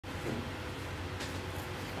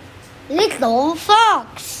Little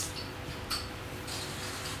Fox.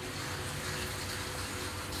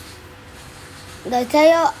 The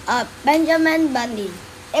Tale of Benjamin Bunny.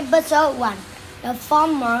 Episode 1. The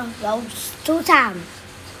farmer goes to town.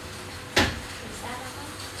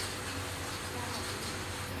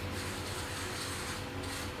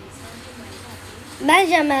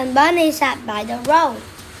 Benjamin Bunny sat by the road.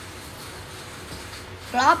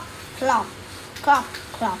 Clop, clop, clop,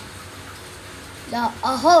 clop.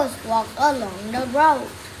 A horse walked along the road.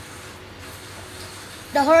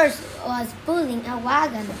 The horse was pulling a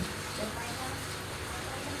wagon.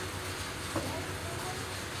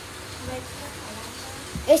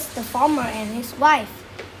 It's the farmer and his wife,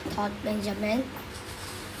 thought Benjamin.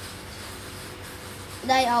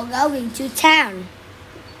 They are going to town.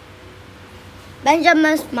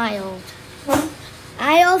 Benjamin smiled.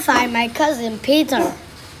 I'll find my cousin Peter.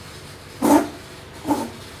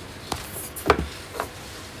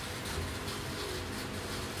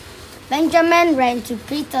 Benjamin ran to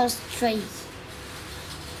Peter's tree.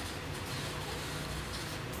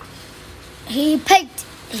 He peeked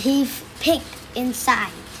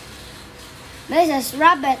inside. Mrs.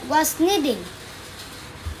 Rabbit was knitting.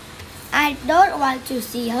 I don't want to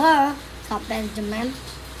see her, thought Benjamin.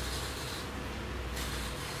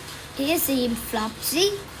 He seemed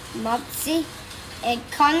Flopsy, Mopsy, and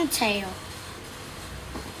Cottontail.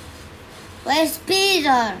 Where's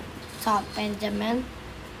Peter? Thought Benjamin.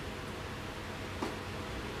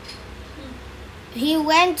 He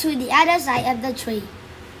went to the other side of the tree.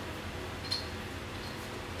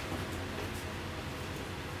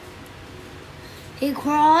 He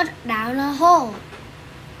crawled down a hole.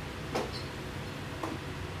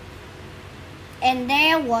 And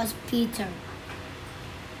there was Peter.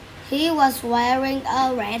 He was wearing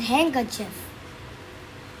a red handkerchief.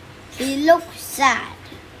 He looked sad.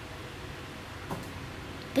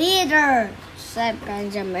 Peter, said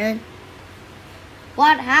Benjamin,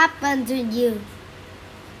 what happened to you?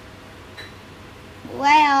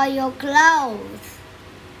 Where are your clothes?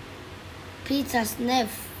 Peter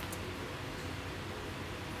sniffed.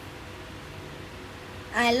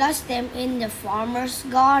 I lost them in the farmer's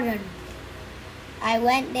garden. I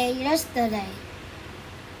went there yesterday.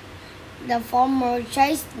 The farmer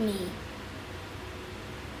chased me.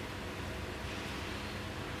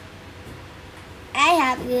 I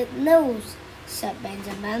have good news, said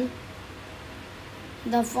Benjamin.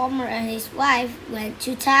 The farmer and his wife went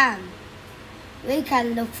to town. We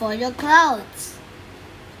can look for your clothes.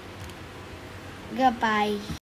 Goodbye.